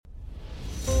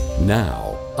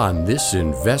Now, on this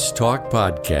Invest Talk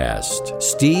podcast,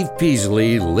 Steve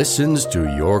Peasley listens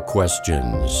to your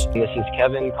questions. This is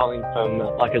Kevin calling from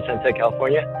La Crescenta,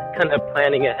 California, kind of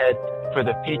planning ahead for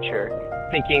the future,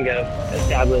 thinking of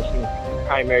establishing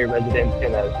primary residence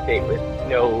in a state with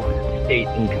no state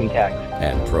income tax.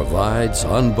 And provides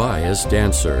unbiased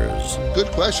answers.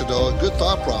 Good question, though. A good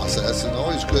thought process, and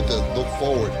always good to look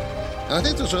forward. And I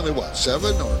think there's only,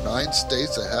 7 or 9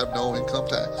 states that have no income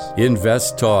tax?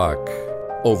 Invest Talk.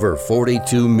 Over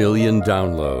 42 million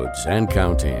downloads and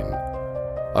counting.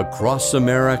 Across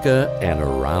America and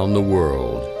around the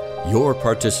world. Your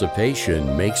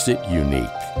participation makes it unique.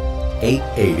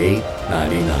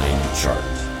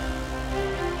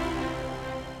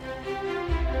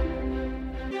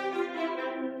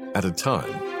 888-99-CHART. At a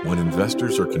time when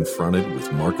investors are confronted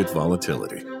with market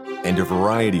volatility and a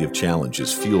variety of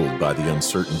challenges fueled by the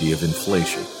uncertainty of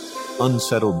inflation,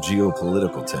 unsettled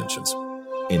geopolitical tensions,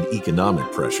 and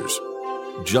economic pressures,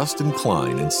 Justin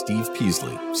Klein and Steve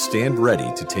Peasley stand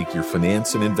ready to take your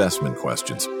finance and investment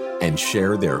questions and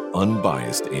share their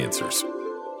unbiased answers.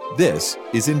 This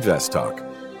is Invest Talk,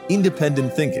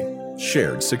 independent thinking,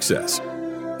 shared success.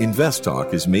 Invest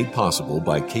Talk is made possible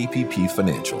by KPP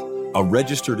Financial, a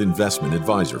registered investment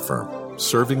advisor firm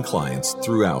serving clients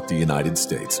throughout the United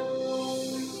States.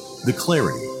 The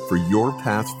clarity for your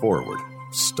path forward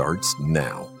starts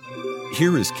now.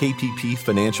 Here is KPP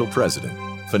Financial President,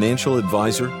 Financial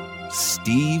Advisor,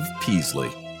 Steve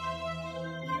Peasley.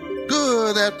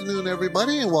 Good afternoon,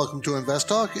 everybody, and welcome to Invest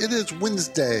Talk. It is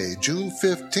Wednesday, June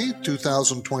 15th,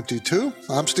 2022.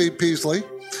 I'm Steve Peasley,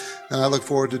 and I look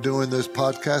forward to doing this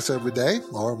podcast every day,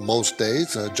 or most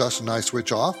days. Justin and I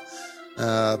switch off,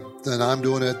 and I'm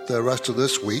doing it the rest of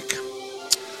this week.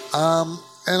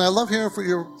 And I love hearing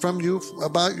from you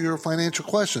about your financial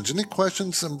questions. Any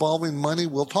questions involving money,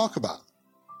 we'll talk about.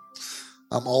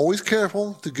 I'm always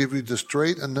careful to give you the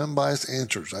straight and unbiased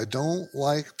answers. I don't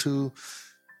like to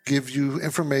give you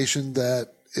information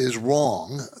that is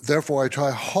wrong. Therefore, I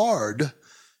try hard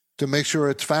to make sure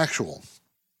it's factual.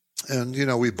 And,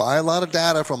 we buy a lot of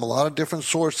data from a lot of different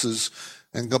sources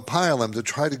and compile them to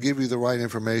try to give you the right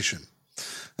information.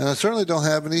 And I certainly don't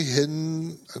have any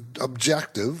hidden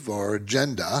objective or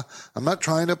agenda. I'm not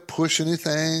trying to push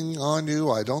anything on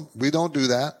you. We don't do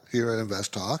that here at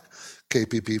Invest Talk,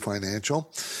 KPP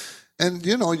Financial. And,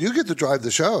 you get to drive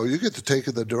the show. You get to take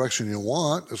it the direction you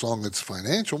want as long as it's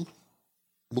financial.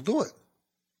 We'll do it.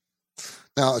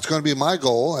 Now, it's going to be my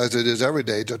goal, as it is every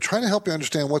day, to try to help you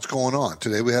understand what's going on.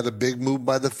 Today we had a big move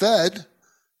by the Fed,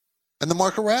 and the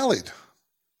market rallied.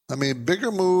 I mean,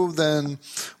 bigger move than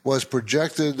was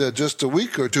projected just a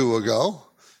week or two ago.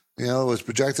 It was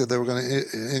projected they were going to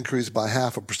increase by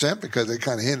 0.5% because they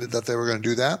kind of hinted that they were going to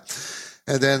do that.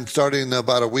 And then starting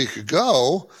about a week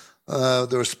ago,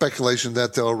 there was speculation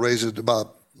that they'll raise it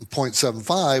about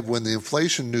 0.75 when the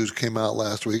inflation news came out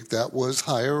last week. That was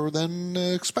higher than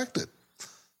expected.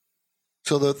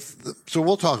 So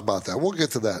we'll talk about that. We'll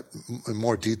get to that in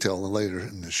more detail later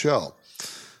in the show.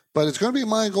 But it's going to be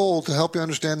my goal to help you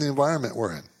understand the environment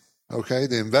we're in, okay?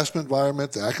 The investment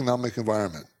environment, the economic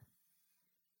environment.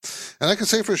 And I can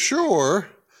say for sure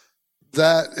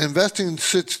that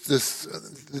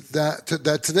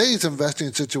that today's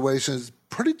investing situation is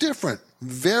pretty different,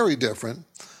 very different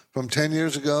from 10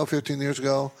 years ago, 15 years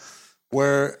ago,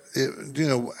 where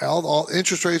all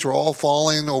interest rates were all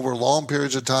falling over long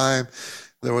periods of time.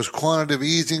 There was quantitative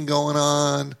easing going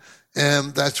on.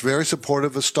 And that's very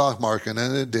supportive of the stock market,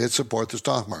 and it did support the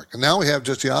stock market. Now we have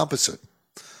just the opposite.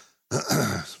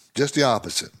 Just the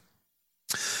opposite.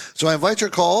 So I invite your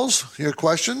calls, your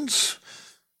questions,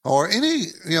 or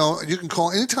you can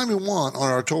call anytime you want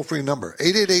on our toll-free number,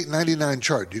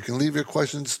 888-99-CHART. You can leave your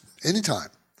questions anytime.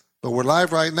 But we're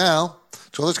live right now,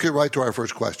 so let's get right to our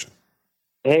first question.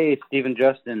 Hey, Steve and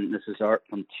Justin. This is Art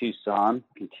from Tucson,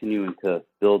 continuing to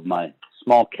build my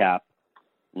small cap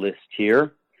list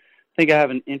here. I think I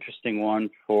have an interesting one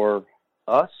for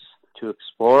us to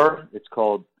explore. It's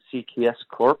called CTS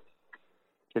Corp,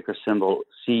 ticker symbol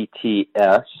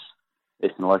CTS.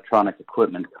 It's an electronic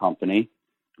equipment company.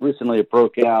 Recently it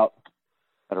broke out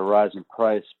at a rising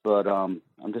price, but I'm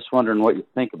just wondering what you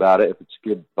think about it, if it's a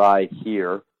good buy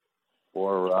here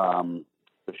or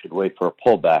we should wait for a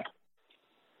pullback.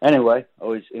 Anyway,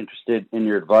 always interested in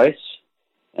your advice,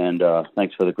 and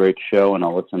thanks for the great show, and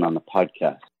I'll listen on the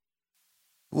podcast.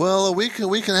 Well, a week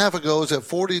and a half ago it was at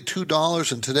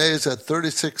 $42, and today it's at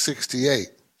 $36.68.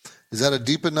 Is that a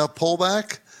deep enough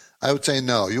pullback? I would say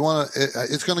no.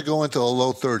 It's going to go into the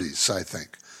low 30s, I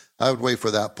think. I would wait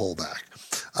for that pullback.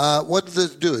 What does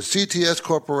this do? It's CTS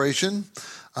Corporation.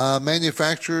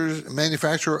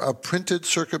 Manufacturer of printed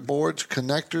circuit boards,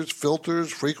 connectors,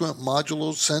 filters, frequent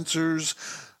modules, sensors,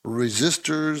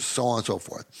 resistors, so on and so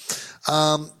forth.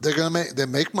 They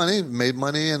make money, made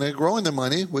money, and they're growing their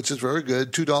money, which is very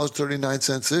good.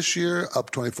 $2.39 this year,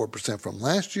 up 24% from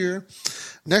last year.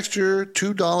 Next year,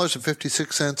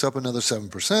 $2.56, up another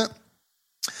 7%.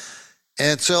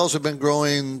 And sales have been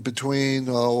growing between,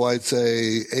 I'd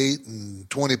say 8 and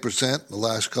 20% the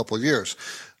last couple of years.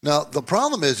 Now, the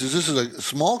problem is this is a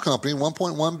small company,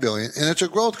 $1.1 billion, and it's a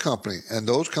growth company, and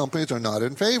those companies are not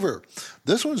in favor.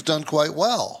 This one's done quite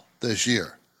well this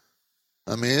year.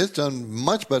 I mean, it's done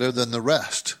much better than the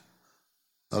rest.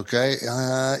 Okay,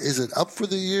 is it up for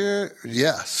the year?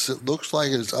 Yes, it looks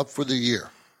like it's up for the year.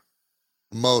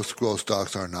 Most growth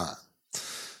stocks are not.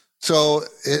 So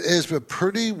it is a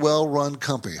pretty well-run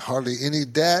company, hardly any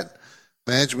debt.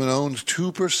 Management owns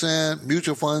 2%.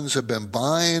 Mutual funds have been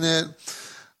buying it.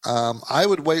 I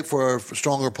would wait for a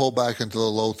stronger pullback into the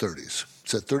low 30s.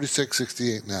 It's at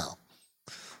 36.68 now.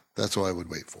 That's what I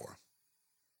would wait for.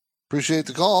 Appreciate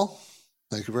the call.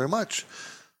 Thank you very much.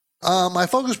 My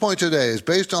focus point today is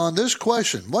based on this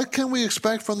question. What can we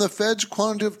expect from the Fed's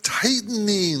quantitative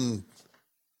tightening?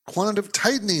 Quantitative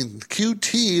tightening,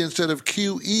 QT instead of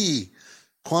QE.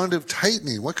 Quantitative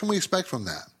tightening. What can we expect from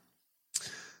that?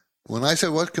 When I say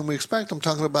what can we expect, I'm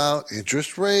talking about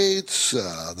interest rates,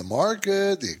 the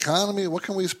market, the economy. What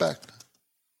can we expect?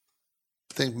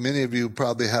 I think many of you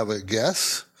probably have a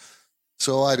guess.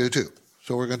 So I do too.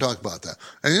 So we're going to talk about that.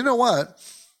 And you know what?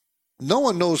 No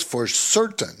one knows for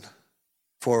certain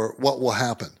for what will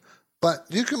happen. But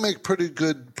you can make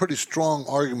pretty strong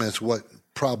arguments what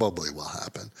probably will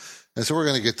happen. And so we're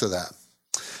going to get to that.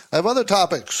 I have other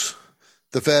topics.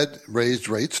 The Fed raised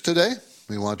rates today.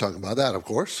 We want to talk about that, of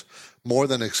course, more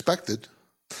than expected.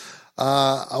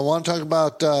 I want to talk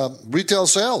about retail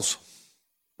sales.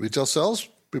 Retail sales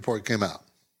report came out.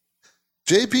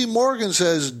 J.P. Morgan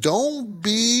says, don't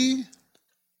be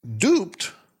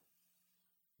duped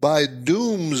by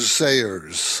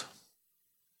doomsayers.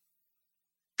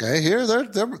 Okay, here they're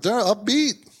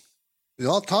upbeat. We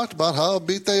all talked about how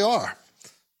upbeat they are.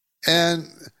 And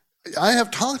I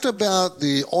have talked about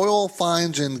the oil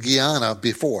finds in Guyana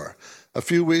before, a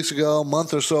few weeks ago, a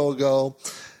month or so ago.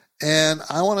 And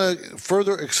I want to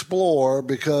further explore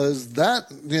because that,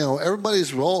 everybody's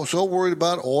so worried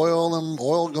about oil and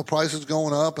oil prices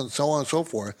going up and so on and so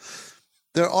forth.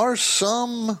 There are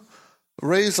some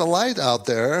rays of light out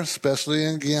there, especially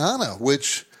in Guyana,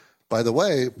 which, by the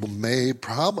way,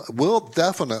 will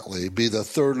definitely be the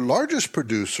third largest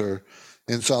producer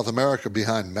in South America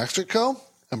behind Mexico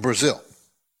and Brazil.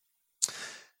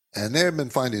 And they have been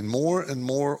finding more and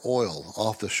more oil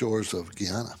off the shores of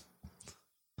Guyana.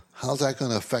 How's that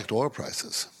going to affect oil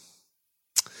prices?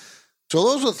 So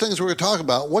those are the things we're going to talk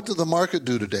about. What did the market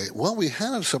do today? Well, we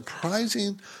had a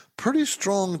surprising, pretty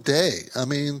strong day. I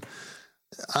mean,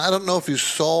 I don't know if you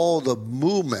saw the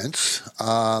movements.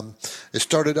 It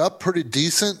started up pretty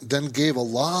decent, then gave a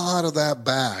lot of that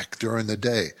back during the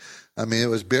day. I mean, it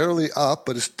was barely up,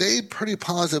 but it stayed pretty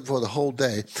positive for the whole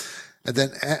day. And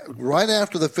then right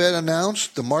after the Fed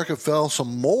announced, the market fell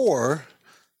some more.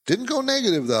 Didn't go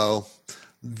negative, though.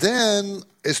 Then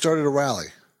it started to rally.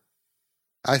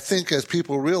 I think as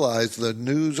people realized the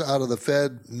news out of the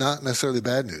Fed, not necessarily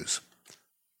bad news,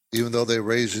 even though they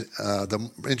raised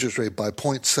the interest rate by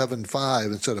 0.75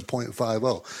 instead of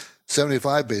 0.50,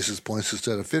 75 basis points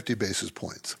instead of 50 basis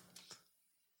points.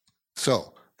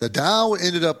 So the Dow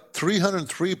ended up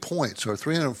 303 points, or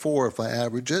 304 if I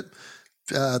average it.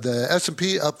 The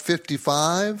S&P up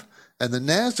 55, and the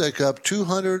NASDAQ up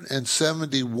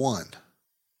 271.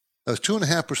 That was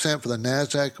 2.5% for the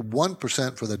NASDAQ,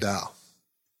 1% for the Dow.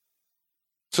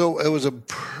 So it was a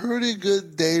pretty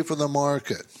good day for the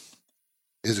market.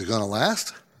 Is it going to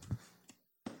last?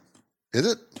 Is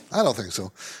it? I don't think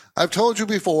so. I've told you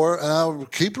before, and I'll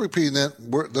keep repeating it,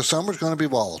 the summer's going to be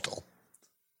volatile.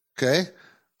 Okay?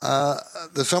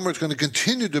 The summer is going to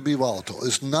continue to be volatile.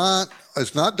 It's not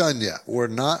done yet. We're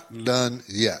not done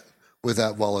yet with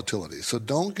that volatility. So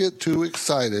don't get too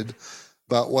excited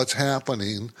about what's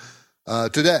happening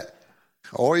today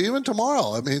or even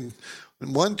tomorrow. I mean,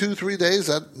 in 1, 2, 3 days,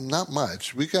 that not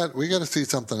much. We got to see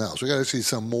something else. We got to see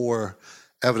some more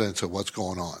evidence of what's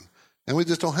going on, and we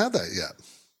just don't have that yet.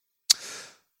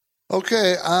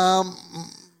 Okay,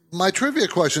 my trivia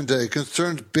question today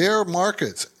concerns bear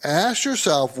markets. Ask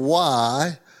yourself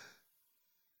why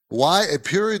a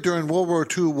period during World War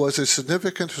II was a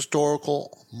significant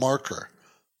historical marker.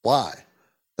 Why?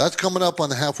 That's coming up on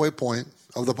the halfway point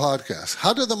of the podcast.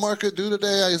 How did the market do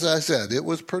today? As I said, it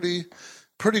was pretty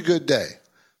good day.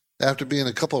 after being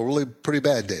a couple of really pretty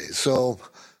bad days. So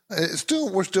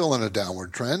we're still in a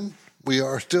downward trend. We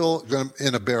are still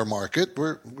in a bear market.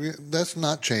 That's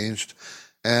not changed.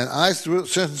 And I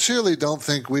sincerely don't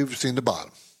think we've seen the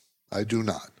bottom. I do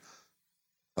not.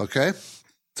 Okay?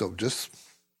 So just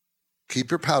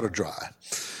keep your powder dry.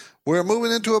 We're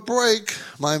moving into a break.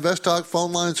 My InvestTalk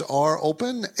phone lines are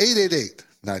open,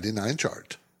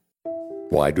 888-99-CHART.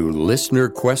 Why do listener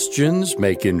questions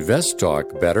make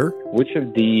InvestTalk better? Which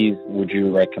of these would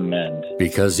you recommend?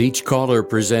 Because each caller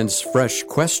presents fresh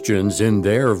questions in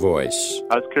their voice.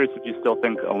 I was curious if you still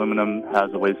think aluminum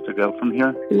has a ways to go from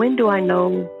here. When do I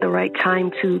know the right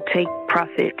time to take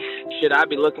profits? Should I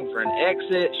be looking for an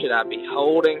exit? Should I be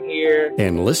holding here?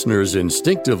 And listeners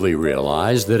instinctively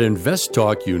realize that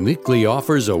InvestTalk uniquely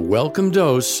offers a welcome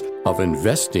dose of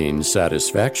investing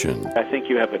satisfaction. I think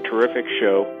you have a terrific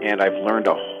show, and I've learned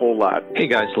a whole lot. Hey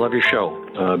guys, love your show.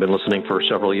 I've been listening for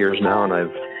several years now, and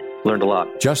I've learned a lot.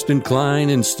 Justin Klein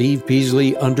and Steve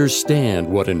Peasley understand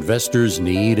what investors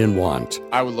need and want.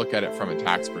 I would look at it from a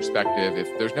tax perspective.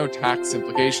 If there's no tax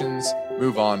implications,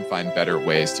 move on, find better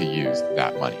ways to use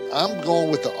that money. I'm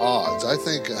going with the odds. I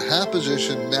think a half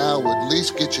position now would at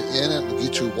least get you in it and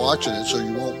get you watching it so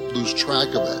you won't lose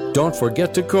track of it. Don't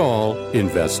forget to call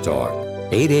InvestTalk,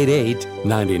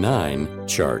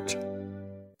 888-99-CHART.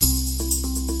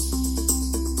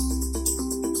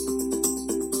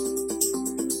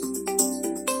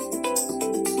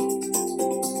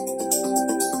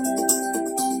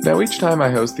 Now, each time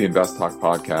I host the Invest Talk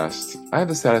podcast, I have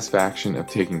the satisfaction of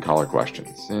taking caller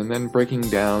questions and then breaking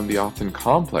down the often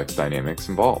complex dynamics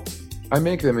involved. I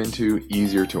make them into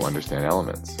easier to understand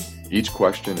elements. Each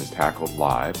question is tackled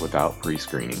live without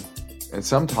pre-screening, and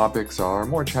some topics are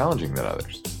more challenging than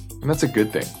others. And that's a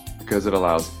good thing, because it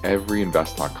allows every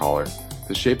Invest Talk caller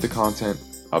to shape the content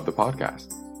of the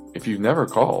podcast. If you've never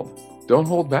called, don't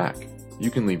hold back. You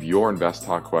can leave your Invest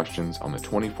Talk questions on the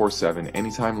 24/7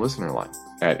 Anytime Listener line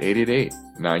at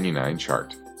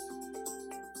 888-99-CHART.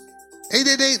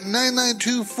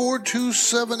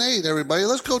 888-992-4278, everybody.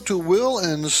 Let's go to Will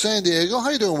in San Diego.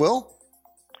 How you doing, Will?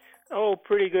 Oh,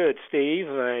 pretty good, Steve.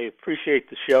 I appreciate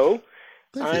the show.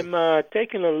 I'm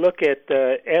taking a look at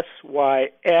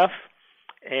SYF,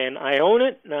 and I own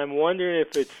it, and I'm wondering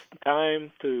if it's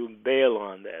time to bail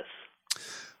on this.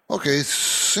 Okay,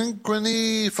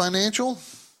 Synchrony Financial?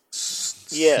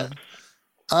 Yes.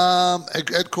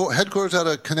 Headquarters out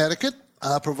of Connecticut,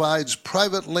 provides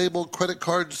private label credit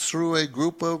cards through a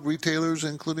group of retailers,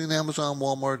 including Amazon,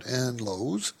 Walmart, and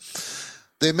Lowe's.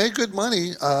 They make good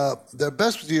money. Their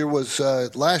best year was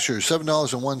last year,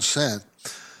 $7.01.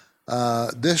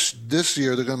 This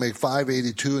year they're going to make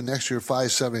 $5.82, and next year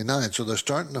 $5.79. So they're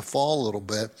starting to fall a little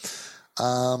bit.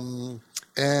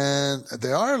 And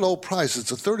they are low price.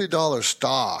 It's a $30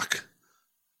 stock,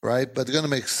 right? But they're going to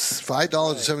make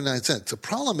 $5.79. The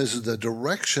problem is the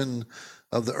direction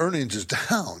of the earnings is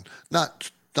down. Not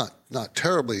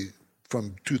terribly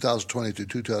from 2020 to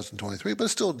 2023, but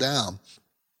it's still down.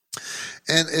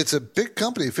 And it's a big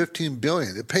company, $15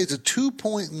 billion. It pays a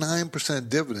 2.9%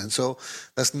 dividend. So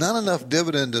that's not enough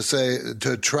dividend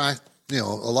to attract, a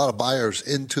lot of buyers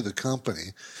into the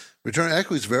company. Return on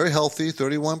equity is very healthy,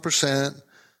 31%.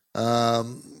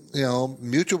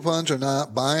 Mutual funds are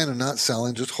not buying or not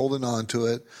selling, just holding on to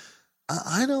it.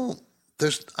 To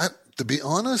be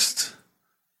honest,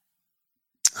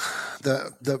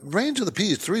 the range of the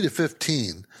P is 3 to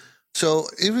 15. So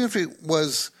even if it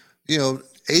was,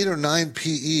 8 or 9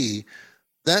 PE,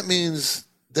 that means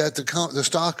that the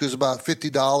stock is about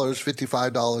 $50,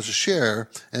 $55 a share,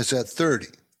 and it's at 30.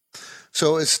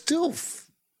 So it's still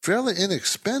fairly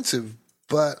inexpensive,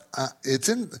 but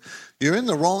you're in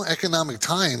the wrong economic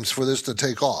times for this to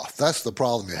take off. That's the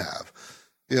problem you have.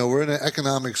 We're in an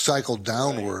economic cycle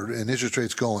downward and interest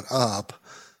rates going up.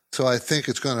 So I think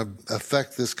it's going to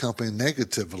affect this company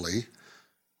negatively.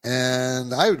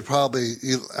 And I would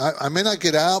I may not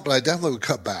get out, but I definitely would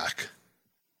cut back.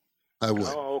 I would.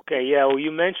 Oh, okay. Yeah, well,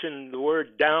 you mentioned the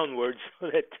word downward,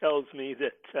 so that tells me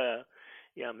that,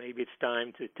 maybe it's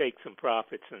time to take some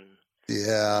profits and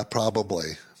yeah,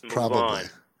 probably. move on.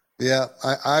 Yeah,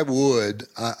 I would,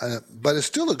 but it's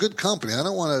still a good company. I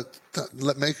don't want to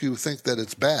make you think that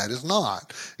it's bad. It's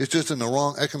not. It's just in the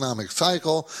wrong economic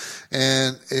cycle,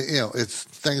 and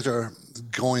things are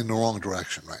going the wrong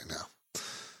direction right now.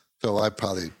 So I'd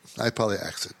probably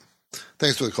exit.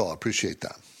 Thanks for the call. I appreciate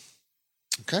that.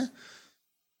 Okay.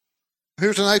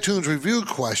 Here's an iTunes review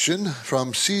question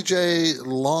from CJ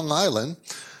Long Island.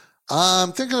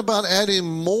 I'm thinking about adding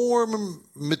more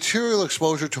material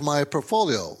exposure to my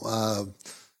portfolio.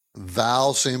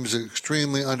 Val seems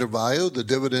extremely undervalued. The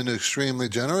dividend is extremely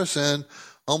generous, and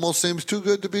almost seems too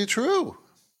good to be true.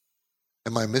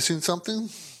 Am I missing something?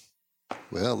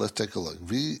 Well, let's take a look.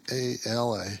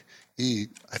 VALE, I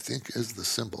think, is the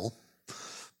symbol.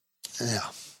 Yeah.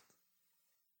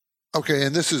 Okay,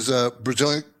 and this is a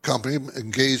Brazilian company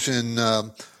engaged in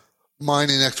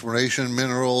mining, exploration,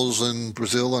 minerals in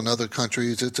Brazil and other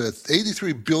countries. It's a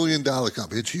 $83 billion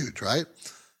company. It's huge, right?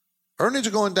 Earnings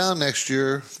are going down next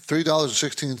year,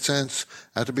 $3.16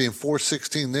 after being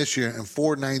 $4.16 this year and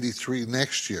 $4.93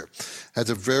 next year. Has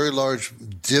a very large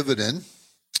dividend.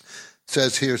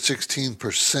 Says here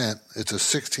 16%. It's a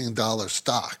 $16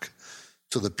 stock.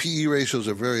 So the PE ratios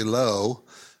are very low.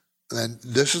 And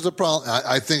this is the problem.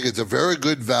 I think it's a very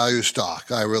good value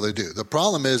stock. I really do. The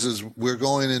problem is we're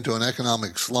going into an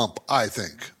economic slump, I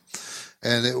think.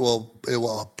 And it will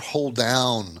pull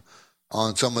down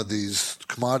on some of these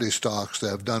commodity stocks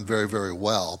that have done very, very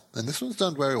well. And this one's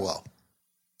done very well.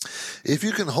 If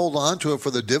you can hold on to it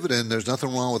for the dividend, there's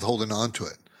nothing wrong with holding on to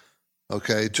it.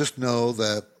 Okay, just know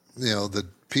that, the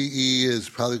PE is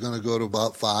probably going to go to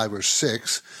about 5 or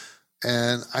 6,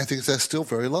 and I think that's still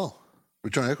very low.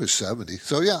 Return on equity is 70.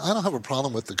 So, yeah, I don't have a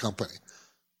problem with the company.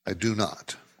 I do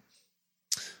not.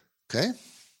 Okay?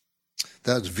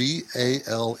 That's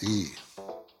VALE.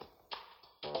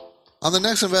 On the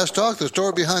next Invest Talk, the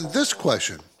story behind this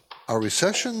question: are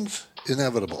recessions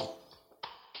inevitable?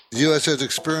 The U.S. has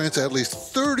experienced at least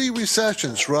 30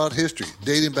 recessions throughout history,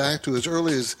 dating back to as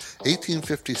early as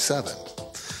 1857.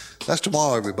 That's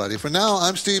tomorrow, everybody. For now,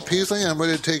 I'm Steve Peasley. I'm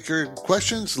ready to take your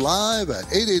questions live at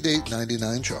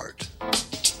 888-99-CHART.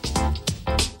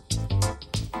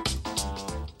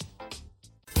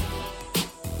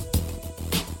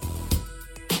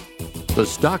 The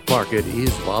stock market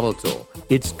is volatile.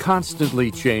 It's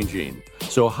constantly changing.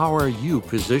 So how are you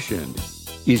positioned?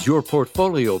 Is your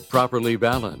portfolio properly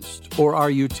balanced, or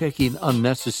are you taking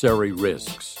unnecessary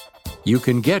risks? You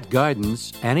can get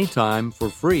guidance anytime for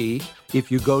free if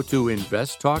you go to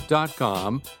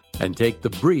investtalk.com and take the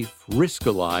brief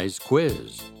Riskalyze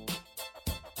quiz.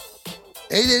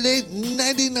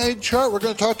 888-99-CHART. We're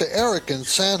going to talk to Eric in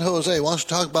San Jose. He wants to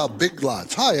talk about big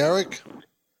lots. Hi, Eric.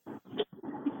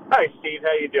 Hi, Steve.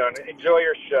 How you doing? Enjoy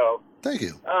your show. Thank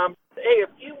you. Hey, a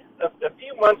few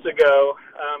months ago,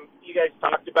 you guys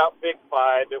talked about Big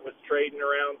Five. It was trading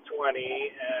around 20,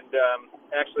 and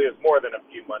actually it was more than a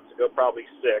few months ago, probably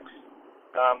 6.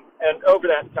 And over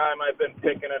that time, I've been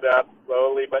picking it up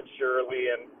slowly but surely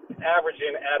and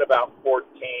averaging at about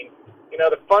 14.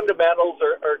 The fundamentals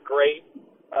are great,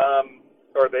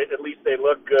 or at least they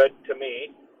look good to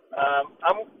me.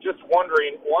 I'm just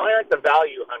wondering, why aren't the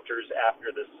value hunters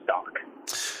after this stock?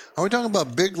 Are we talking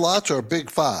about Big Lots or Big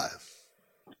Five?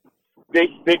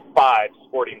 Big Five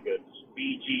Sporting Goods,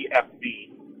 BGFB.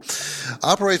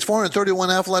 Operates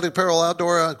 431 athletic apparel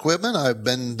outdoor equipment. I've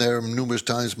been there numerous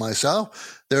times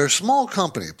myself. They're a small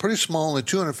company, pretty small, only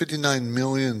 $259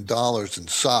 million in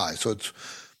size. So it's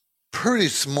pretty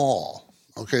small.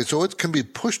 Okay, so it can be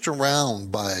pushed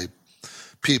around by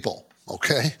people.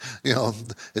 Okay,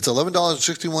 it's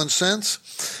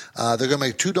 $11.61. They're going to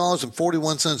make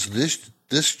 $2.41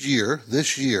 this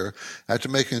year after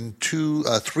making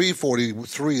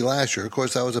 $3.43 last year. Of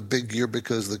course, that was a big year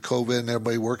because of the COVID and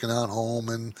everybody working out home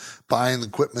and buying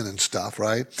equipment and stuff,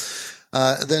 right?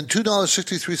 Then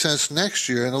 $2.63 next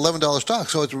year and $11 stock.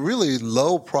 So it's really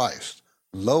low priced.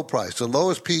 The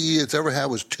lowest PE it's ever had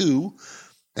was 2.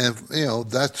 And,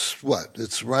 that's what?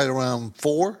 It's right around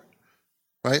 4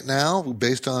 right now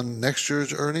based on next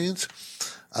year's earnings.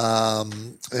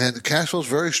 And the cash flow is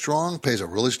very strong, pays a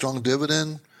really strong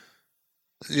dividend.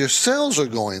 Your sales are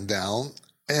going down.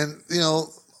 And,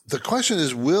 the question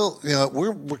is, we're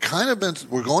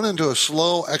going into a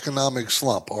slow economic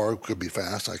slump, or it could be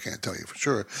fast. I can't tell you for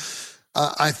sure.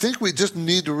 I think we just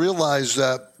need to realize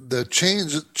that the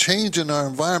change in our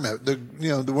environment,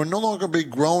 we're no longer be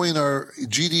growing our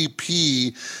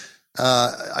GDP.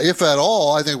 If at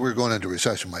all, I think we're going into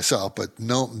recession myself, but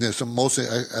no, mostly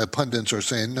pundits are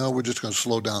saying, no, we're just going to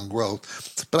slow down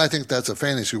growth. But I think that's a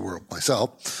fantasy world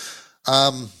myself.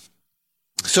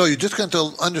 So you're just going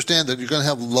to understand that you're going to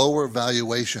have lower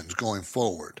valuations going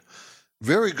forward.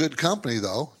 Very good company,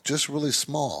 though, just really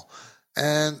small.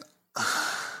 And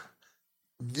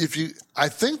I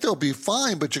think they'll be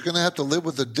fine, but you're going to have to live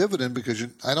with the dividend because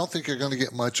I don't think you're going to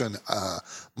get much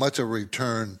a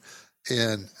return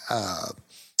in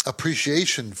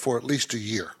appreciation for at least a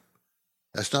year.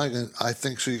 That's not going. I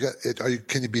think so.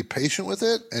 Can you be patient with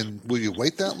it, and will you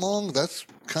wait that long? That's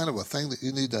kind of a thing that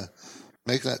you need to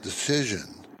make that decision.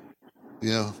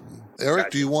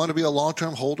 Eric, do you want to be a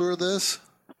long-term holder of this?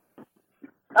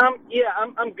 Yeah,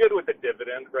 I'm good with the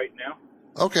dividend right now.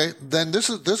 Okay, then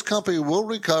this company will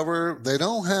recover. They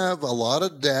don't have a lot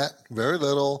of debt, very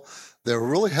little. They're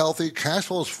really healthy. Cash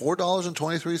flow is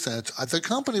 $4.23. The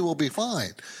company will be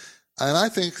fine. And I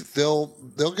think they'll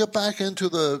get back into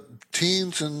the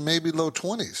teens and maybe low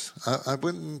 20s.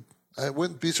 I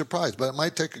wouldn't be surprised, but it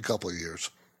might take a couple of years.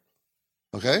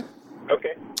 Okay?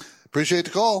 Okay. Appreciate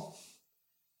the call.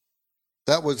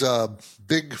 That was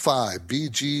Big Five,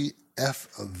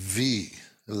 BGFV.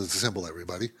 It was a symbol,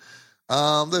 everybody.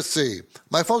 Let's see.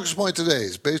 My focus point today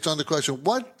is based on the question,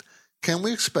 what can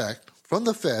we expect from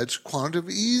the Fed's quantitative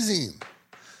easing?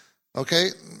 Okay,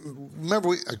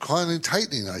 remember, quantitative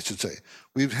tightening, I should say.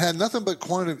 We've had nothing but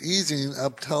quantitative easing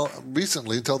until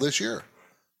this year.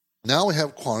 Now we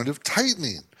have quantitative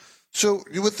tightening. So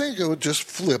you would think it would just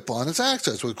flip on its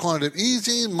axis. With quantitative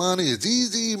easing, money is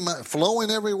easy, flowing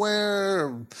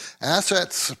everywhere,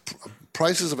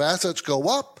 prices of assets go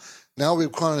up. Now we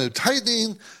have quantitative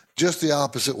tightening, just the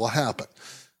opposite will happen.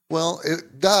 Well,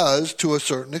 it does to a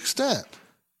certain extent.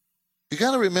 You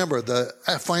got to remember, the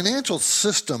financial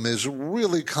system is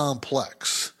really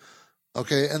complex,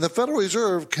 okay? And the Federal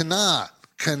Reserve cannot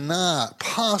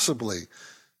possibly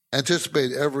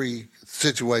anticipate every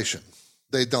situation.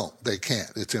 They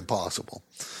can't. It's impossible.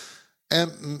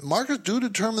 And markets do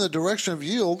determine the direction of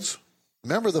yields.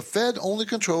 Remember, the Fed only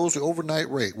controls the overnight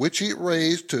rate, which it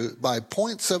raised by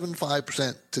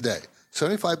 0.75% today,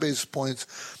 75 basis points.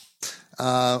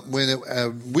 When a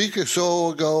week or so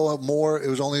ago, more, it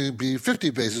was only be 50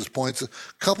 basis points. A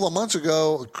couple of months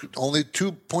ago, only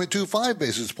 2.25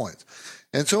 basis points.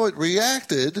 And so it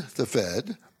reacted, the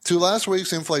Fed, to last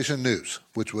week's inflation news,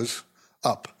 which was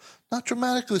up. Not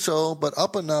dramatically so, but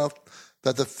up enough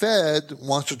that the Fed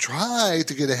wants to try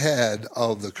to get ahead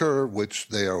of the curve, which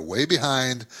they are way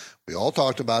behind. We all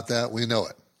talked about that. We know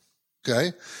it.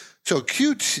 Okay? So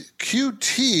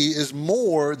QT is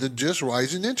more than just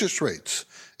rising interest rates.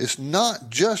 It's not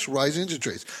just rising interest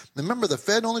rates. Remember, the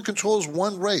Fed only controls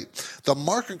one rate. The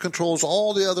market controls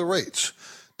all the other rates.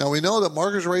 Now, we know that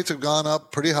market rates have gone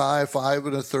up pretty high, 5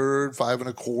 1/3, 5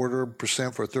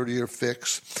 1/4% for a 30-year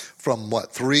fix from,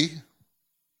 3%?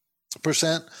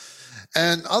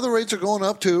 And other rates are going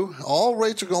up too. All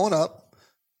rates are going up,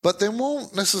 but they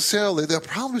won't necessarily. They'll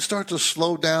probably start to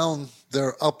slow down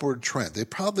their upward trend. They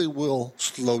probably will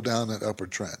slow down that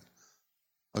upward trend.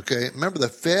 Okay, remember, the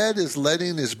Fed is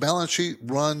letting its balance sheet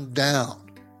run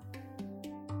down.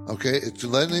 Okay, it's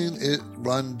letting it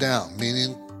run down,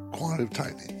 meaning quantitative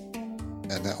tightening,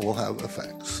 and that will have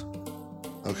effects.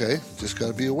 Okay, just got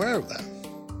to be aware of that.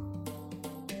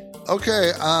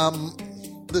 Okay,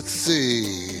 let's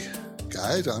see.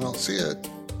 Guys, I don't see it.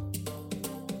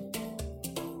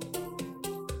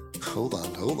 Hold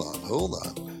on.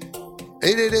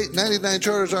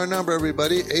 888-99-CHART is our number,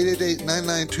 everybody.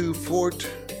 888-992-FORT.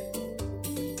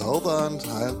 Hold on.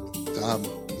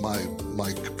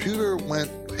 My computer went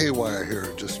haywire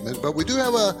here just a minute. But we do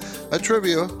have a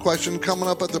trivia question coming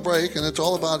up at the break, and it's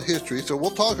all about history. So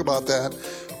we'll talk about that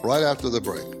right after the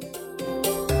break.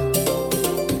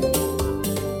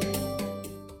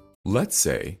 Let's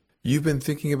say you've been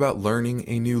thinking about learning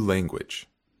a new language.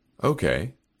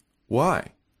 Okay,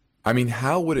 why? I mean,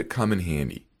 how would it come in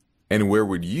handy? And where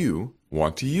would you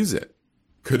want to use it?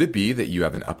 Could it be that you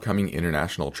have an upcoming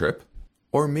international trip?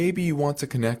 Or maybe you want to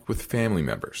connect with family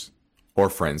members or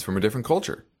friends from a different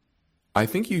culture? I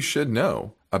think you should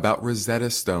know about Rosetta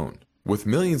Stone. With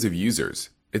millions of users,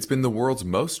 it's been the world's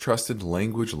most trusted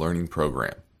language learning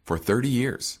program for 30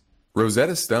 years.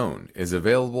 Rosetta Stone is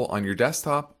available on your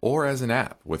desktop or as an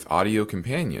app with audio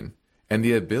companion and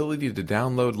the ability to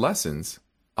download lessons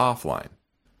offline.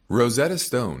 Rosetta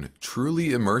Stone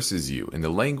truly immerses you in the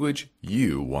language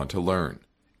you want to learn.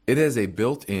 It has a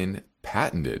built-in,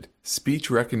 patented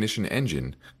speech recognition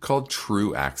engine called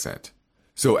True Accent.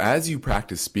 So as you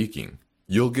practice speaking,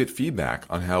 you'll get feedback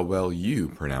on how well you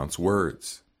pronounce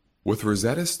words. With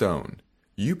Rosetta Stone,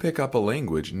 you pick up a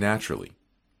language naturally,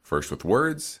 first with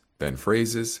words, then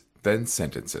phrases, then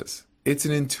sentences. It's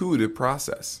an intuitive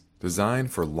process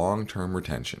designed for long-term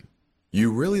retention.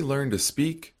 You really learn to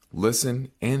speak, listen,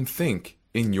 and think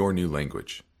in your new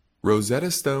language.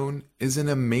 Rosetta Stone is an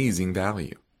amazing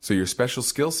value, so your special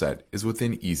skill set is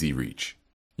within easy reach.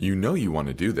 You know you want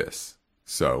to do this,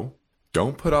 so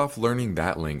don't put off learning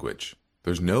that language.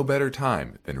 There's no better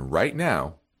time than right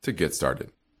now to get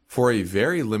started. For a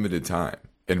very limited time,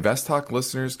 InvestTalk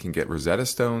listeners can get Rosetta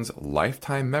Stone's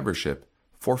lifetime membership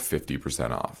for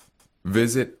 50% off.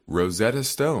 Visit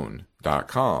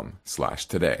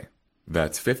rosettastone.com/today.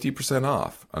 That's 50%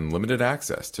 off unlimited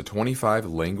access to 25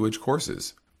 language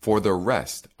courses for the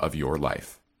rest of your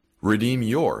life. Redeem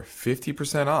your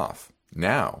 50% off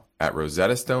now at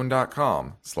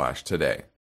rosettastone.com/today.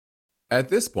 At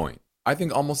this point, I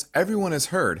think almost everyone has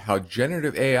heard how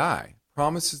generative AI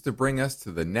promises to bring us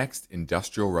to the next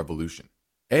industrial revolution.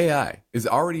 AI is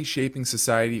already shaping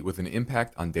society with an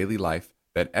impact on daily life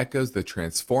that echoes the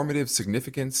transformative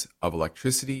significance of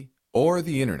electricity or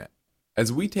the internet. As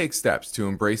we take steps to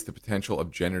embrace the potential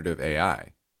of generative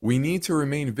AI, we need to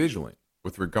remain vigilant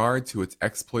with regard to its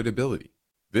exploitability.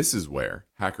 This is where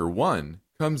HackerOne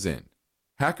comes in.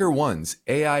 HackerOne's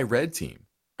AI Red Team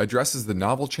addresses the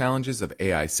novel challenges of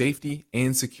AI safety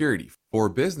and security for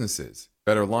businesses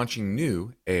that are launching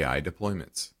new AI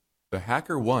deployments. The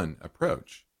HackerOne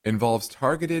approach involves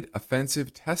targeted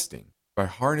offensive testing by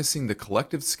harnessing the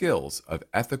collective skills of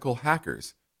ethical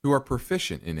hackers who are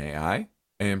proficient in AI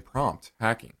and prompt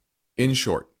hacking. In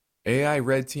short, AI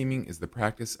red teaming is the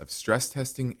practice of stress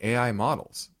testing AI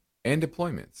models and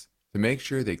deployments to make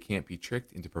sure they can't be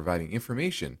tricked into providing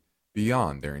information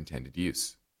beyond their intended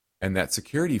use, and that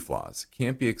security flaws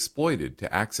can't be exploited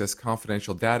to access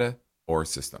confidential data or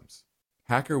systems.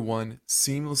 HackerOne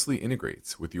seamlessly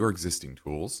integrates with your existing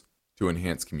tools to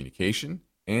enhance communication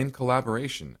and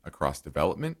collaboration across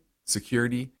development,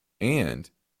 security, and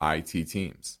IT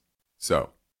teams.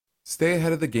 So, stay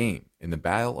ahead of the game in the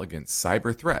battle against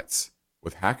cyber threats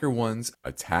with HackerOne's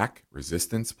attack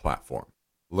resistance platform.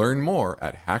 Learn more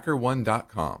at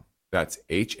hackerone.com. That's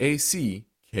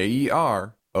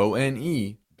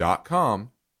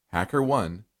HackerOne.com,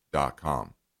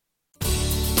 hackerone.com.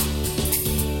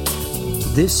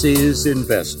 This is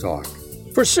Invest Talk.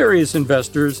 For serious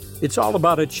investors, it's all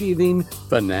about achieving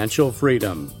financial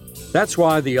freedom. That's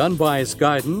why the unbiased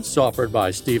guidance offered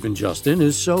by Steve and Justin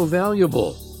is so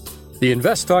valuable. The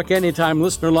Invest Talk Anytime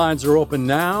listener lines are open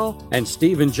now, and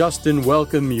Steve and Justin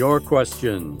welcome your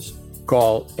questions.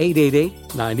 Call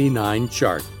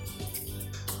 888-99-CHART.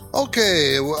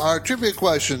 Okay, our trivia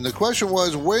question. The question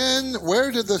was,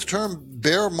 where did this term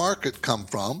bear market come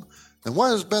from, and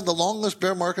what has been the longest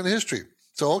bear market in history?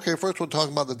 So, first we'll talk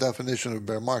about the definition of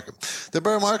bear market. The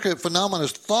bear market phenomenon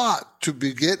is thought to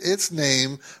get its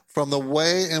name from the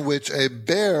way in which a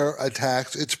bear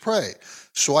attacks its prey,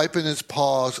 swiping its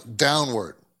paws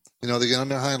downward. They get on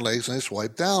their hind legs and they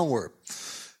swipe downward.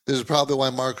 This is probably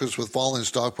why markets with falling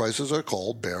stock prices are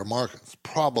called bear markets.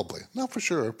 Probably. Not for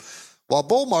sure. While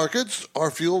bull markets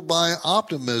are fueled by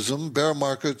optimism, bear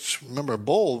markets, remember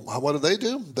bull, what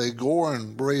do? They gore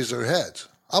and raise their heads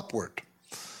upward.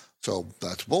 So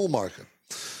that's bull market.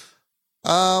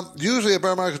 Usually a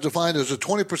bear market is defined as a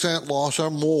 20% loss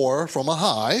or more from a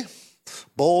high.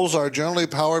 Bulls are generally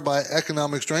powered by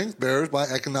economic strength, bears by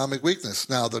economic weakness.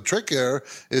 Now, the trick here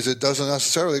is it doesn't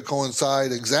necessarily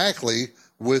coincide exactly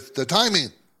with the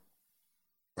timing,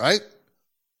 right?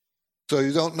 So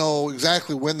you don't know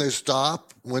exactly when they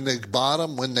stop, when they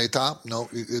bottom, when they top. No,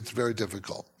 it's very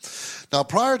difficult. Now,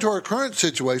 prior to our current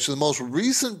situation, the most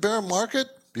recent bear market,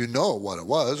 you know what it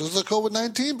was the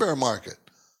COVID-19 bear market.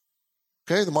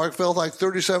 Okay, the market fell like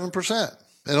 37%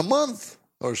 in a month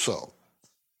or so.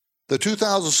 The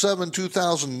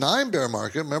 2007-2009 bear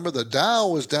market, remember the Dow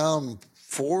was down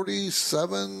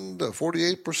 47 to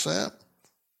 48%.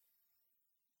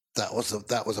 That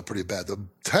was a pretty bad. The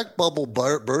tech bubble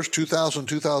burst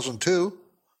 2000-2002.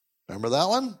 Remember that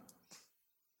one?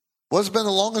 What's been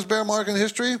the longest bear market in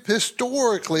history?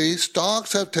 Historically,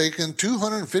 stocks have taken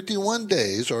 251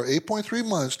 days or 8.3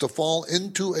 months to fall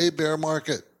into a bear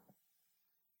market.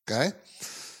 Okay?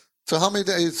 So how many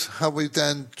days have we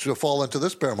then to fall into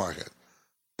this bear market?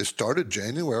 It started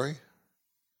January,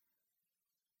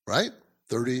 right?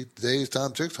 30 days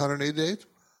times 6, 180 days.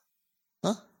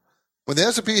 Huh? When the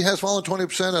S&P has fallen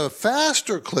 20% at a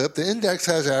faster clip, the index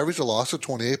has averaged a loss of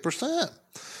 28%.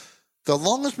 The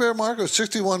longest bear market was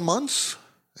 61 months.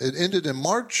 It ended in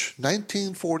March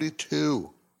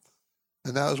 1942.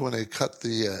 And that was when they cut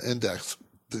the index,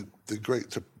 the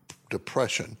Great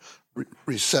Depression,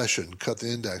 recession, cut the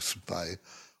index by,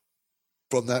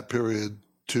 from that period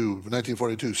to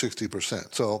 1942,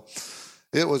 60%. So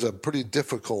it was a pretty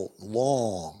difficult,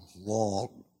 long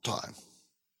time.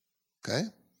 Okay?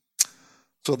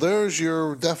 So there's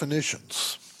your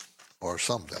definitions, or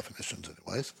some definitions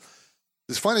anyways.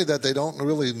 It's funny that they don't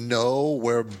really know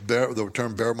where the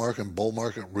term bear market and bull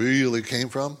market really came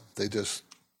from. It's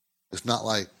not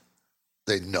like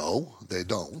they know, they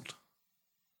don't.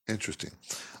 Interesting.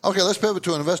 Okay, let's pivot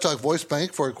to an InvestTalk voice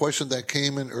bank for a question that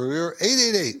came in earlier.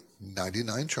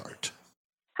 888-99-CHART.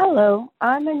 Hello,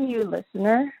 I'm a new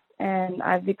listener, and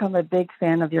I've become a big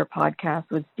fan of your podcast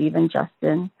with Steve and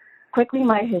Justin. Quickly,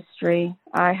 my history.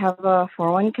 I have a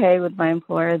 401k with my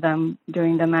employer. I'm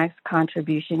doing the max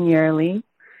contribution yearly.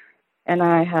 And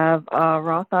I have a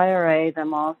Roth IRA that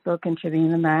I'm also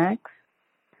contributing to max.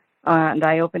 And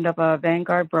I opened up a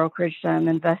Vanguard brokerage that I'm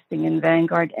investing in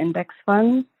Vanguard index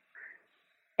funds.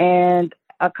 And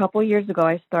a couple years ago,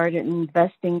 I started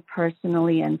investing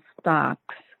personally in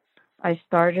stocks. I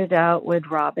started out with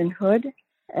Robinhood,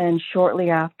 and shortly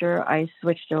after, I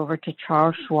switched over to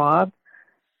Charles Schwab,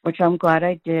 which I'm glad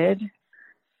I did.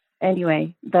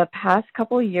 Anyway, the past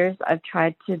couple of years, I've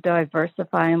tried to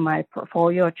diversify my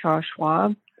portfolio at Charles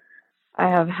Schwab. I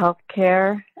have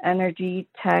healthcare, energy,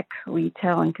 tech,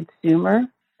 retail, and consumer.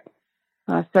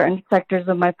 Certain sectors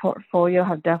of my portfolio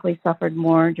have definitely suffered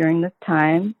more during this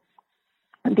time.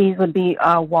 These would be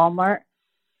Walmart,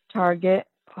 Target,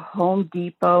 Home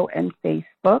Depot, and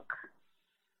Facebook.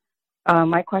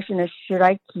 My question is, should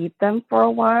I keep them for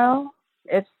a while?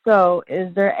 If so,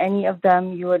 is there any of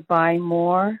them you would buy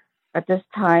more at this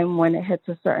time when it hits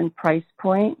a certain price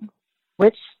point?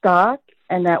 Which stock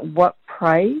and at what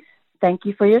price? Thank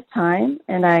you for your time,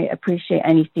 and I appreciate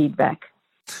any feedback.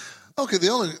 Okay, the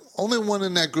only one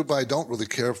in that group I don't really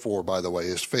care for, by the way,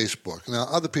 is Facebook. Now,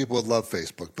 other people would love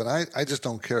Facebook, but I just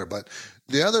don't care. But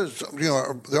the others,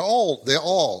 they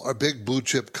all are big blue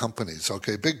chip companies.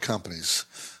 Okay, big companies.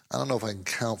 I don't know if I can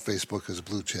count Facebook as a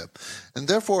blue chip, and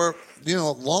therefore,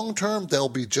 long term they'll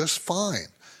be just fine.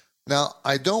 Now,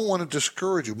 I don't want to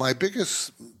discourage you. My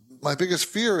biggest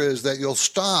fear is that you'll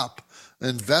stop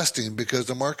investing because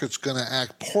the market's going to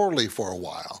act poorly for a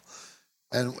while.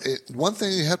 And one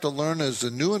thing you have to learn as a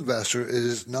new investor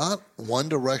is not one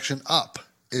direction up.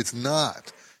 It's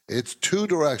not. It's two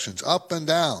directions, up and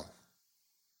down.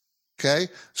 Okay?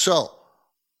 So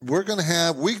we're going to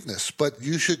have weakness, but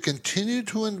you should continue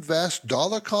to invest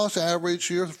dollar cost average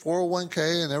your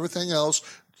 401k and everything else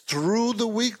through the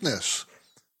weakness.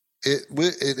 It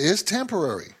is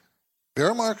temporary.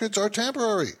 Bear markets are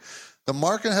temporary. The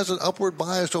market has an upward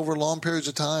bias over long periods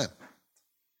of time.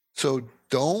 So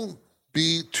don't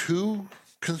be too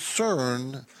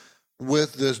concerned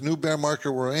with this new bear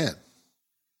market we're in.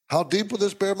 How deep will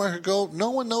this bear market go? No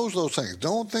one knows those things.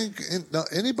 Don't think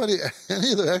any of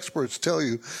the experts tell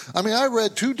you. I mean, I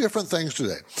read two different things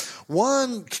today.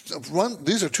 One,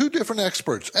 these are two different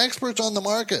experts on the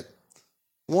market.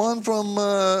 One from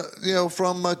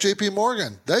J.P.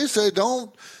 Morgan. They say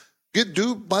don't get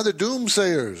duped by the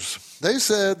doomsayers. They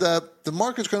said that the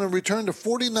market's going to return to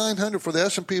 4,900 for the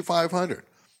S&P 500.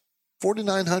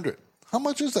 4,900. How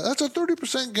much is that? That's a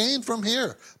 30% gain from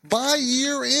here by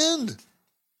year end.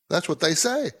 That's what they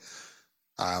say.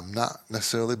 I'm not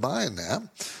necessarily buying that.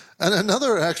 And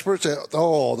another expert said,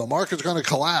 the market's going to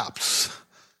collapse.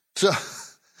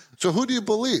 So who do you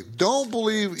believe? Don't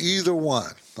believe either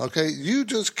one. Okay, you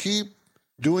just keep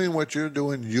doing what you're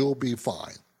doing. You'll be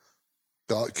fine.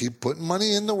 Keep putting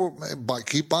money in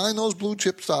keep buying those blue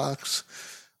chip stocks.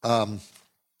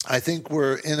 I think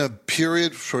we're in a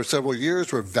period for several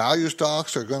years where value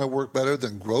stocks are going to work better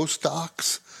than growth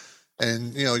stocks.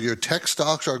 And, your tech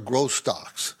stocks are growth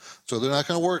stocks. So they're not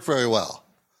going to work very well.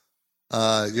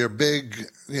 Your big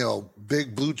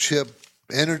blue chip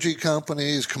energy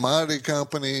companies, commodity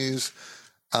companies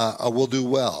will do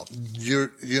well.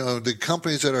 The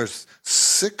companies that are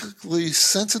cyclically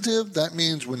sensitive, that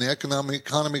means when the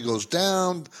economy goes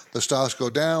down, the stocks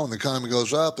go down. When the economy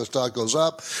goes up, the stock goes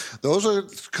up. Those are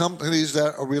companies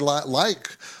that are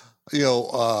like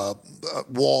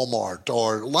Walmart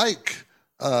or like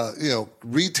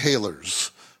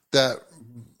retailers that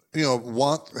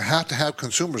have to have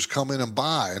consumers come in and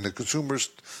buy, and the consumers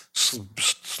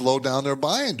slow down their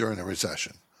buying during a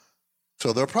recession,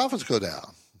 so their profits go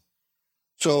down.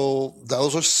 So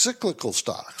those are cyclical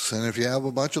stocks, and if you have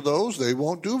a bunch of those, they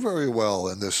won't do very well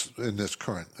in this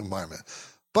current environment.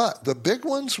 But the big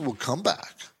ones will come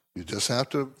back. You just have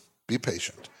to be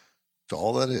patient. That's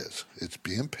all that is. It's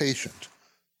being patient.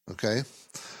 Okay.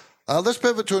 Let's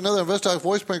pivot to another InvestTalk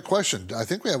voice print question. I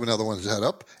think we have another one set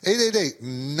up.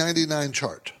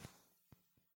 888-99-CHART.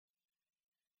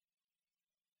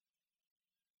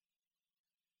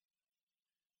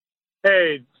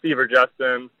 Hey, Steve or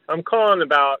Justin. I'm calling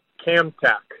about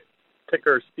Camtech,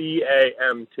 ticker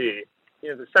CAMT.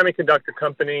 It's a semiconductor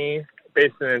company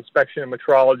based in inspection and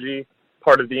metrology,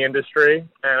 part of the industry,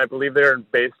 and I believe they're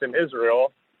based in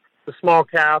Israel. It's a small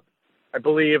cap. I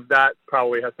believe that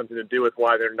probably has something to do with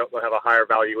why they don't have a higher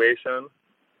valuation.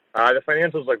 The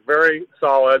financials look very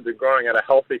solid. They're growing at a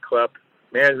healthy clip.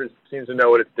 Management seems to know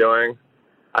what it's doing.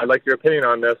 I'd like your opinion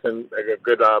on this and a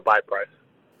good buy price.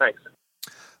 Thanks.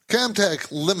 Camtech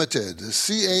Limited,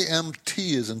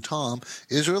 CAMT as in Tom,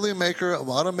 Israeli maker of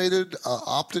automated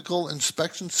optical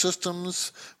inspection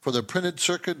systems for the printed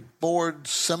circuit board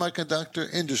semiconductor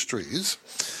industries.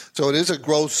 So it is a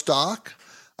growth stock.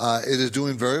 It is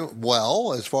doing very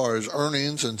well as far as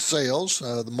earnings and sales.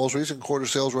 The most recent quarter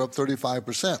sales were up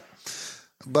 35%.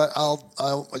 But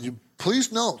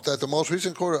please note that the most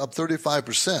recent quarter up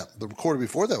 35%. The quarter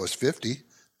before that was 50.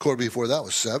 Quarter before that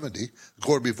was 70.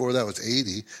 Quarter before that was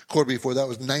 80. Quarter before that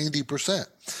was 90%.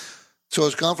 So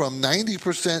it's gone from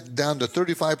 90% down to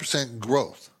 35%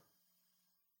 growth.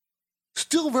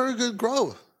 Still very good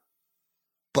growth,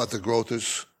 but the growth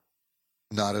is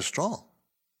not as strong,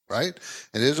 right?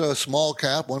 It is a small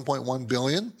cap, 1.1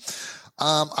 billion.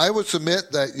 I would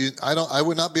submit that I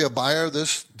would not be a buyer of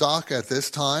this stock at this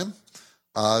time.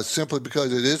 Simply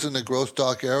because it is in the growth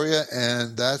stock area,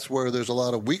 and that's where there's a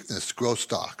lot of weakness, growth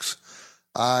stocks.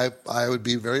 I would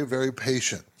be very, very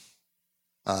patient.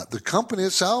 The company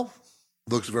itself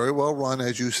looks very well run,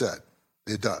 as you said.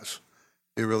 It does.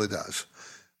 It really does.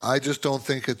 I just don't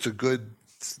think it's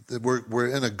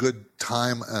we're in a good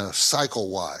time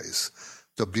cycle-wise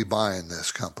to be buying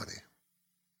this company.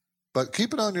 But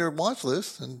keep it on your watch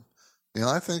list, and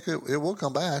I think it will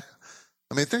come back.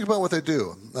 I mean, think about what they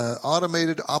do.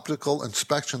 Automated optical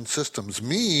inspection systems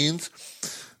means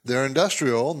they're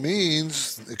industrial,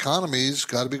 means economy's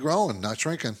got to be growing, not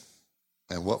shrinking.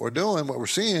 And what we're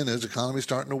seeing is economy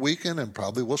starting to weaken and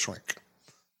probably will shrink.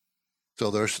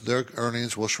 So their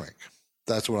earnings will shrink.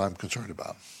 That's what I'm concerned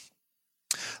about.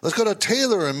 Let's go to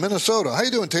Taylor in Minnesota. How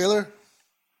you doing, Taylor?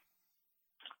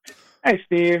 Hi,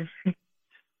 Steve.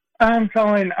 I'm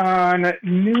calling on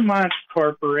Newmont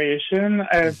Corporation.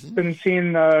 I've been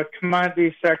seeing the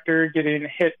commodity sector getting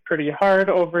hit pretty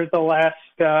hard over the last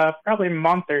probably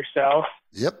month or so.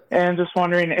 Yep. And just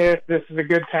wondering if this is a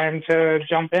good time to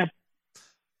jump in.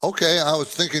 Okay, I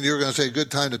was thinking you were going to say a good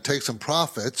time to take some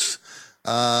profits.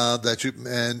 And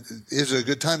is it a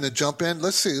good time to jump in?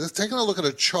 Let's see. Let's take a look at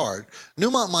a chart.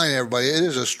 Newmont Mining, everybody, it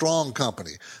is a strong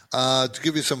company. To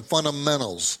give you some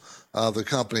fundamentals of the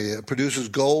company, it produces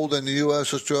gold in the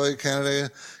U.S., Australia, Canada,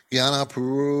 Guyana,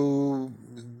 Peru,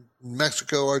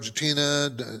 Mexico, Argentina.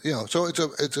 So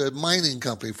it's a mining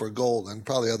company for gold and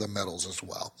probably other metals as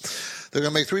well. They're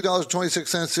going to make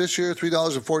 $3.26 this year,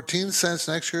 $3.14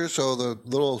 next year. So the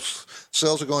little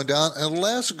sales are going down.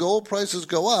 Unless gold prices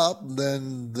go up,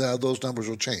 then those numbers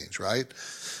will change, right?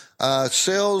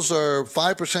 Sales are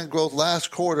 5% growth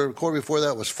last quarter. The quarter before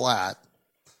that was flat.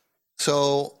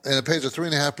 So, and it pays a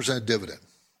 3.5% dividend.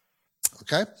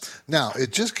 Okay? Now,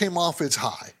 it just came off its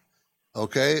high,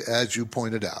 okay, as you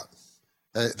pointed out.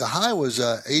 The high was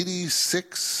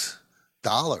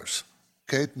 $86.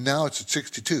 Okay? Now it's at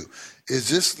 $62. Is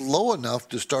this low enough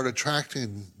to start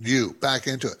attracting you back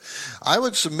into it? I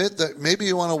would submit that maybe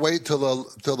you want to wait till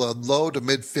the low to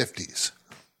mid-50s.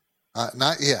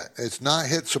 Not yet. It's not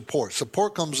hit support.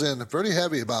 Support comes in pretty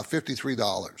heavy, about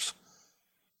 $53.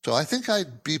 So I think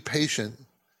I'd be patient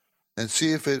and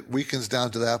see if it weakens down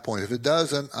to that point. If it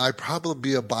doesn't, I'd probably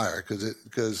be a buyer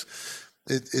because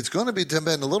it's going to be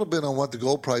dependent a little bit on what the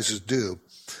gold prices do.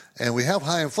 And we have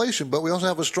high inflation, but we also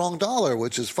have a strong dollar,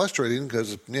 which is frustrating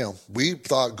because, we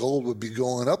thought gold would be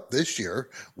going up this year,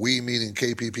 we meaning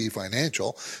KPP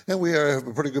Financial, and we have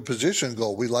a pretty good position in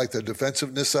gold. We like the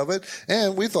defensiveness of it,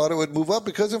 and we thought it would move up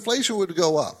because inflation would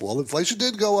go up. Well, inflation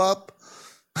did go up.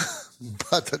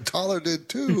 But the dollar did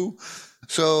too,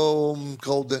 so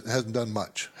gold hasn't done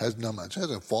much. It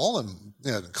hasn't fallen,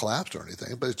 it hasn't collapsed or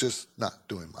anything, but it's just not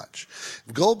doing much.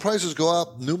 If gold prices go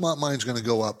up, Newmont Mine's going to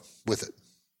go up with it.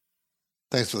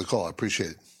 Thanks for the call. I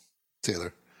appreciate it,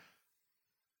 Taylor.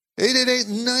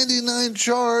 888-99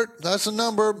 chart. That's the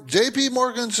number. JP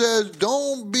Morgan says,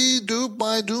 don't be duped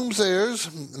by doomsayers.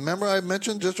 Remember I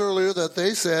mentioned just earlier that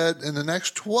they said in the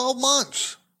next 12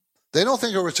 months, they don't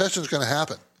think a recession is going to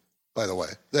happen. By the way,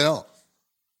 they don't.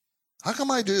 How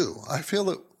come I do? I feel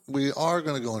that we are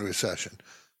going to go into recession.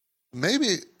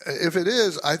 Maybe if it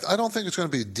is, I don't think it's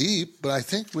going to be deep, but I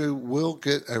think we will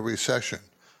get a recession.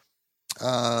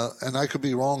 And I could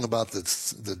be wrong about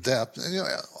the depth. And,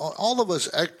 all of us,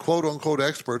 quote unquote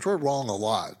experts, we're wrong a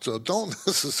lot. So don't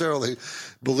necessarily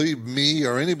believe me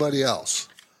or anybody else.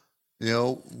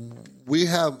 I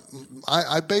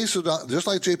base it on, just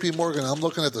like JP Morgan, I'm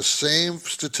looking at the same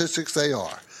statistics they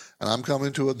are. And I'm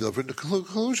coming to a different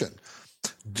conclusion.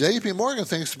 JP Morgan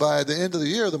thinks by the end of the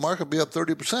year, the market will be up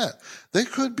 30%. They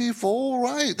could be full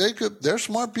right. They're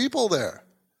smart people there.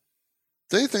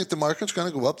 They think the market's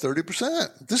going to go up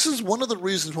 30%. This is one of the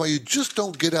reasons why you just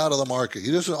don't get out of the market.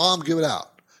 You just say, I'm giving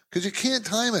out. Because you can't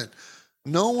time it.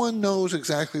 No one knows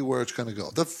exactly where it's going to go.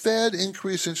 The Fed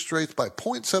increased interest rates by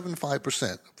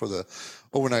 0.75% for the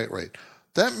overnight rate.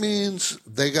 That means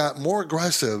they got more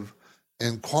aggressive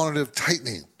in quantitative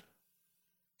tightening.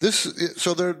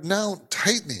 So they're now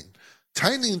tightening.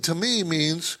 Tightening to me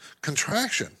means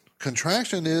contraction.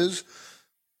 Contraction is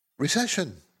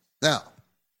recession. Now,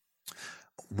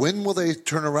 when will they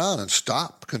turn around and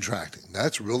stop contracting?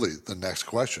 That's really the next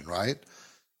question, right?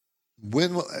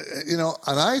 When, and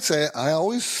I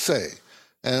always say,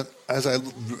 and as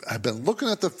I've been looking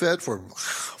at the Fed for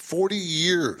 40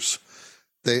 years,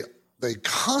 they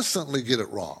constantly get it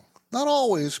wrong. Not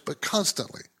always, but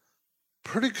constantly.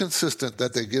 Pretty consistent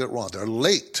that they get it wrong. They're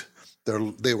late.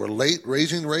 They were late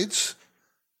raising rates,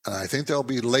 and I think they'll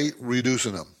be late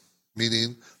reducing them,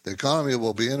 meaning the economy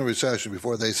will be in a recession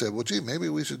before they say, well, gee, maybe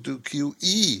we should do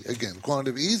QE again,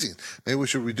 quantitative easing. Maybe we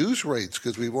should reduce rates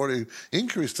because we've already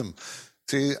increased them.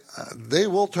 See, they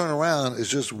will turn around. It's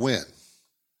just when.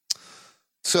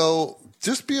 So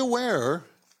just be aware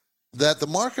that the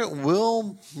market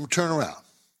will turn around.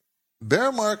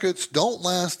 Bear markets don't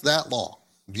last that long.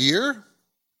 Year?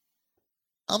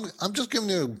 I'm just giving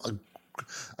you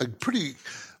a pretty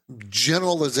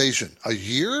generalization. A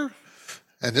year?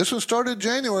 And this one started in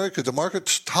January because the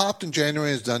market's topped in January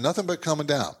and has done nothing but coming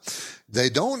down. They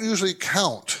don't usually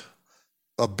count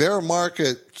a bear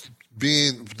market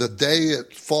being the day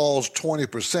it falls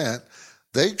 20%.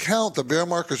 They count the bear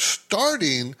market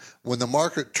starting when the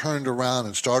market turned around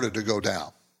and started to go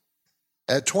down.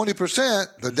 At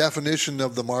 20%, the definition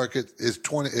of the market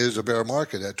is a bear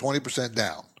market at 20%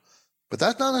 down. But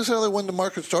that's not necessarily when the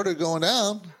market started going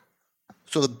down.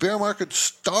 So the bear market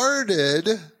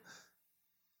started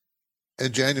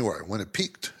in January when it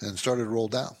peaked and started to roll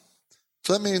down.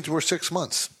 So that means we're 6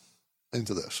 months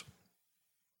into this.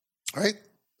 Right?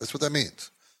 That's what that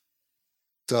means.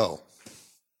 So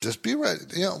just be ready.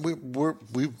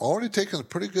 We've already taken a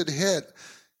pretty good hit.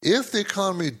 If the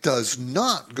economy does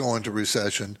not go into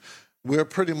recession, we're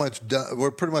pretty much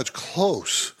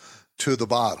close to the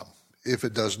bottom if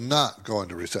it does not go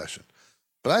into recession.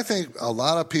 But I think a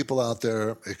lot of people out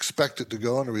there expect it to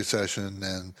go into recession,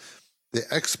 and the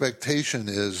expectation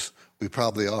is we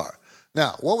probably are.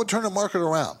 Now, what would turn the market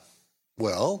around?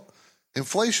 Well,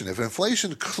 inflation. If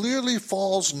inflation clearly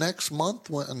falls next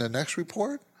month in the next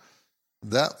report,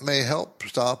 that may help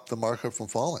stop the market from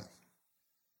falling.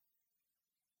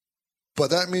 But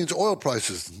that means oil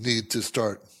prices need to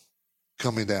start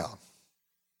coming down.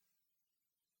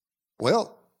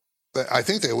 Well, I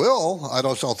think they will. I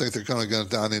just don't think they're going to get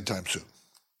down anytime soon.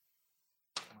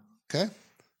 Okay?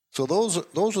 So those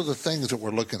are the things that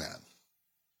we're looking at.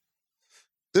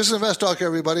 This is Invest Talk,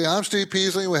 everybody. I'm Steve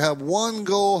Peasley. We have one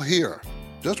goal here,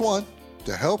 just one,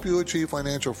 to help you achieve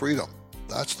financial freedom.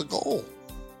 That's the goal.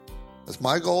 That's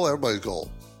my goal, everybody's goal.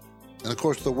 And, of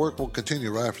course, the work will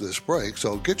continue right after this break.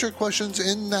 So get your questions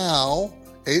in now,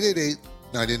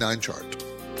 888-99-CHART.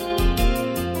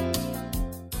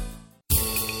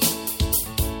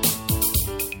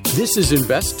 This is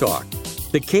Invest Talk,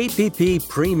 the KPP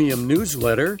Premium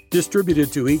newsletter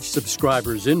distributed to each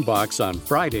subscriber's inbox on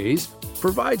Fridays,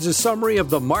 provides a summary of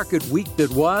the market week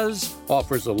that was,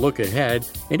 offers a look ahead,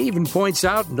 and even points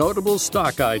out notable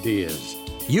stock ideas.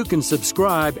 You can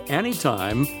subscribe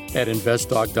anytime at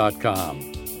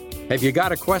investtalk.com. Have you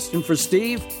got a question for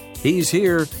Steve? He's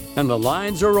here, and the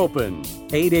lines are open.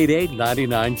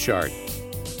 888-99-CHART.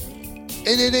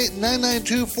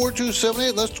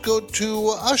 888-992-4278. Let's go to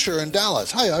Usher in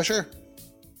Dallas. Hi, Usher.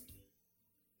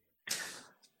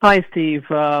 Hi, Steve.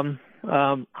 How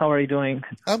are you doing?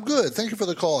 I'm good. Thank you for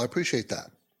the call. I appreciate that.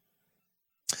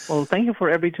 Well, thank you for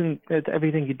everything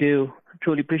you do.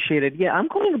 Truly appreciate it. Yeah, I'm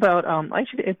calling about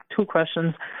actually two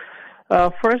questions.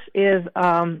 First is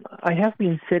I have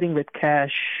been sitting with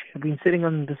cash. I've been sitting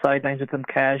on the sidelines with some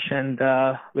cash, and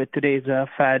with today's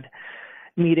Fed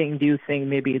meeting, do you think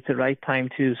maybe it's the right time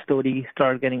to slowly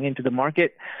start getting into the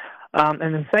market? And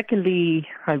then secondly,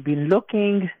 I've been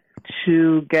looking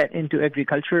to get into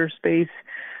agriculture space.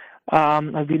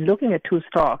 I've been looking at two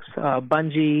stocks,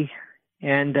 Bunge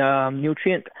and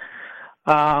Nutrient.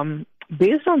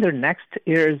 Based on their next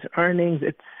year's earnings,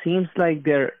 it seems like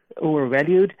they're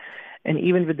overvalued. And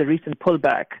even with the recent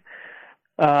pullback,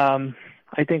 I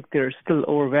think they're still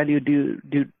overvalued. Do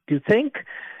you think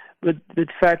with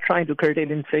Fed trying to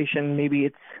curtail inflation, maybe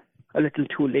it's a little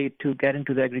too late to get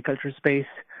into the agriculture space?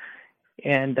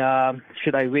 And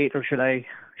should I wait or should I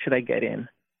get in?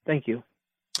 Thank you.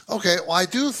 Okay, well, I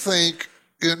do think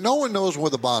no one knows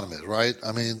where the bottom is, right?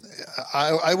 I mean,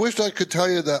 I wish I could tell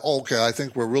you that, okay, I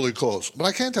think we're really close, but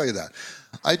I can't tell you that.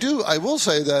 I will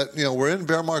say that, we're in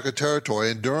bear market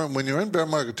territory, and when you're in bear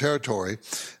market territory,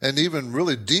 and even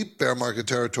really deep bear market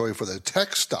territory for the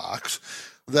tech stocks,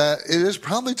 that it is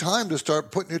probably time to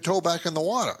start putting your toe back in the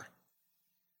water.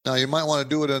 Now, you might want to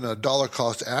do it in a dollar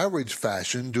cost average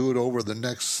fashion, do it over the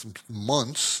next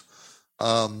months,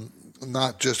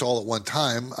 not just all at one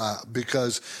time,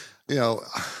 because,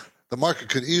 the market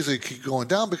could easily keep going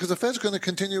down because the Fed's going to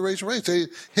continue raising rates. They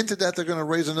hinted that they're going to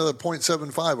raise another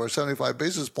 0.75 or 75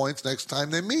 basis points next time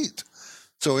they meet.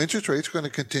 So interest rates are going to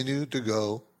continue to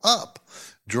go up,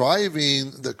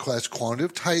 driving the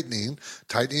quantitative tightening.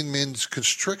 Tightening means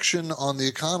constriction on the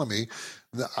economy.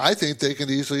 I think they can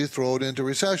easily throw it into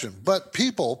recession. But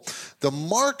the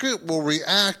market will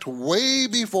react way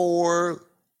before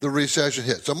the recession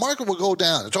hits. The market will go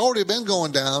down. It's already been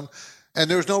going down,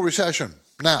 and there's no recession.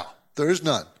 Now, there is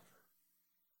none.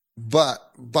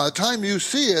 But by the time you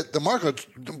see it,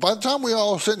 by the time we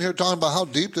all sitting here talking about how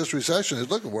deep this recession is,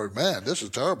 look at where, man, this is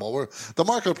terrible. The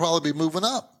market will probably be moving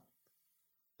up.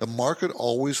 The market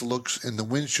always looks in the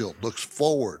windshield, looks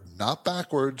forward, not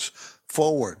backwards,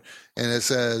 forward. And it's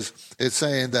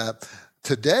saying that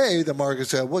today the market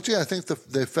said, well, gee, I think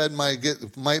the Fed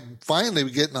might finally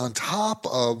be getting on top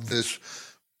of this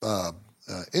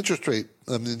interest rate,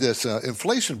 this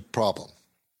inflation problem.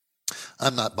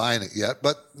 I'm not buying it yet,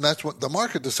 but that's what the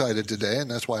market decided today, and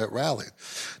that's why it rallied.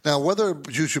 Now, whether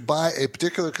you should buy a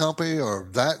particular company or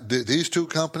these two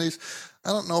companies,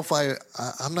 I don't know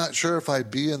I'm not sure if I'd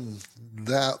be in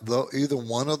either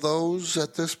one of those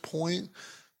at this point.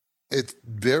 It's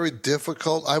very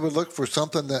difficult. I would look for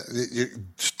something that you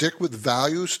stick with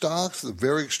value stocks, the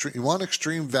very extreme. You want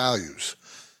extreme values,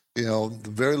 the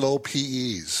very low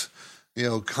PEs.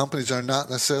 Companies are not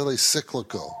necessarily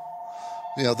cyclical.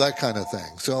 That kind of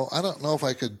thing. So I don't know if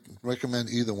I could recommend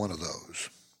either one of those.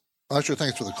 Usher,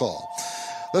 thanks for the call.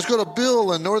 Let's go to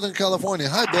Bill in Northern California.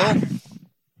 Hi, Bill.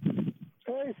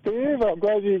 Hey, Steve. I'm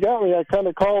glad you got me. I kind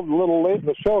of called a little late in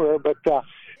the show there, but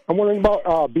I'm wondering about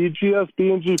BGS,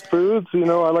 B&G Foods. I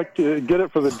like to get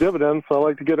it for the dividends, so I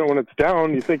like to get it when it's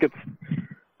down. You think it's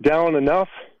down enough?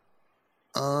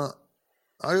 I'm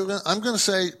going to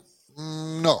say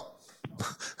no.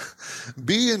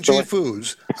 B&G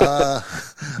Foods,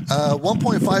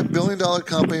 $1.5 billion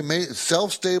company,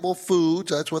 self-stable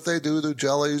foods. That's what they do. They're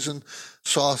jellies and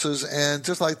sauces. And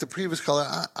just like the previous caller,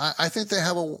 I think they're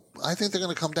going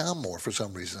to come down more for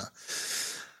some reason.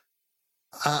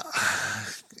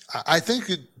 I think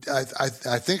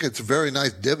it's a very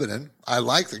nice dividend. I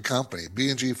like the company.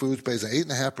 B&G Foods pays an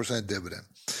 8.5% dividend.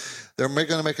 They're going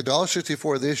to make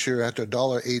 $1.64 this year after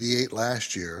 $1.88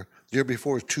 last year. The year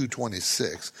before was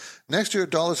 $2.26. Next year,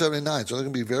 $1.79. So they're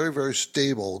going to be very, very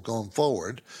stable going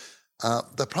forward.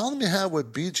 The problem you have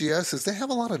with BGS is they have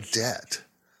a lot of debt.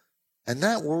 And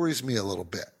that worries me a little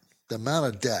bit, the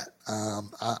amount of debt.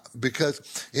 Because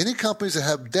any companies that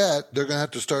have debt, they're going to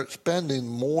have to start spending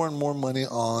more and more money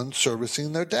on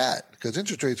servicing their debt because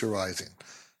interest rates are rising.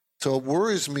 So it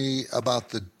worries me about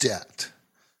the debt.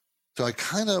 So I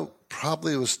kind of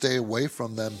probably will stay away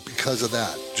from them because of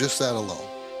that, just that alone.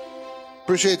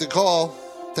 Appreciate the call.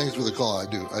 Thanks for the call. I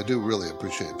do really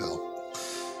appreciate it, Bill.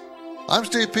 I'm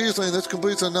Steve Peasley, and this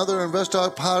completes another Invest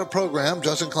Talk program.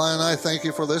 Justin Klein and I thank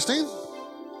you for listening.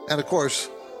 And, of course,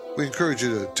 we encourage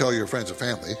you to tell your friends and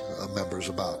family members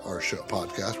about our show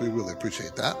podcast. We really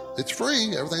appreciate that. It's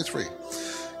free. Everything's free.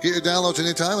 Get your downloads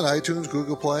anytime at iTunes,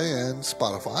 Google Play, and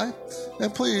Spotify.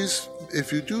 And please,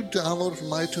 if you do download from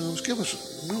iTunes,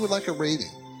 we would like a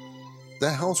rating.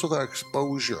 That helps with our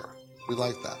exposure. We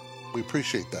like that. We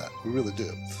appreciate that. We really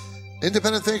do.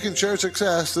 Independent thinking, share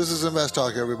success. This is Invest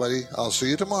Talk, everybody. I'll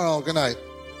see you tomorrow. Good night.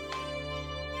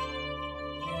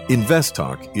 Invest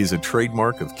Talk is a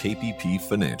trademark of KPP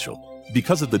Financial.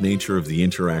 Because of the nature of the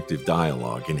interactive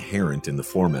dialogue inherent in the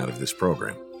format of this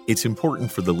program, it's important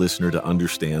for the listener to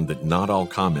understand that not all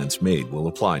comments made will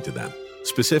apply to them.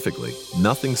 Specifically,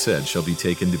 nothing said shall be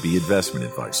taken to be investment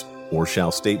advice, or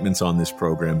shall statements on this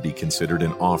program be considered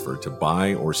an offer to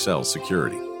buy or sell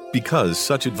security. Because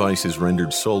such advice is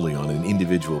rendered solely on an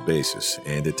individual basis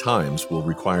and at times will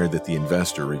require that the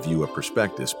investor review a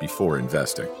prospectus before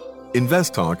investing.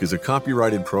 Invest Talk is a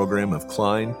copyrighted program of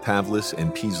Klein, Pavlis,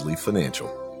 and Peasley Financial,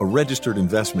 a registered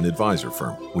investment advisor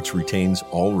firm which retains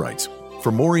all rights.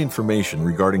 For more information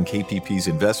regarding KPP's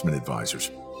investment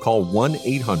advisors, call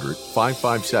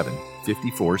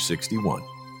 1-800-557-5461.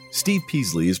 Steve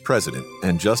Peasley is president,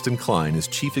 and Justin Klein is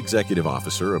chief executive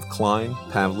officer of Klein,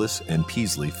 Pavlis, and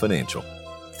Peasley Financial.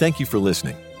 Thank you for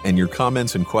listening, and your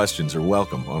comments and questions are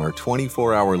welcome on our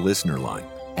 24-hour listener line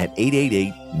at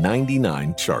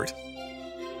 888-99-CHART.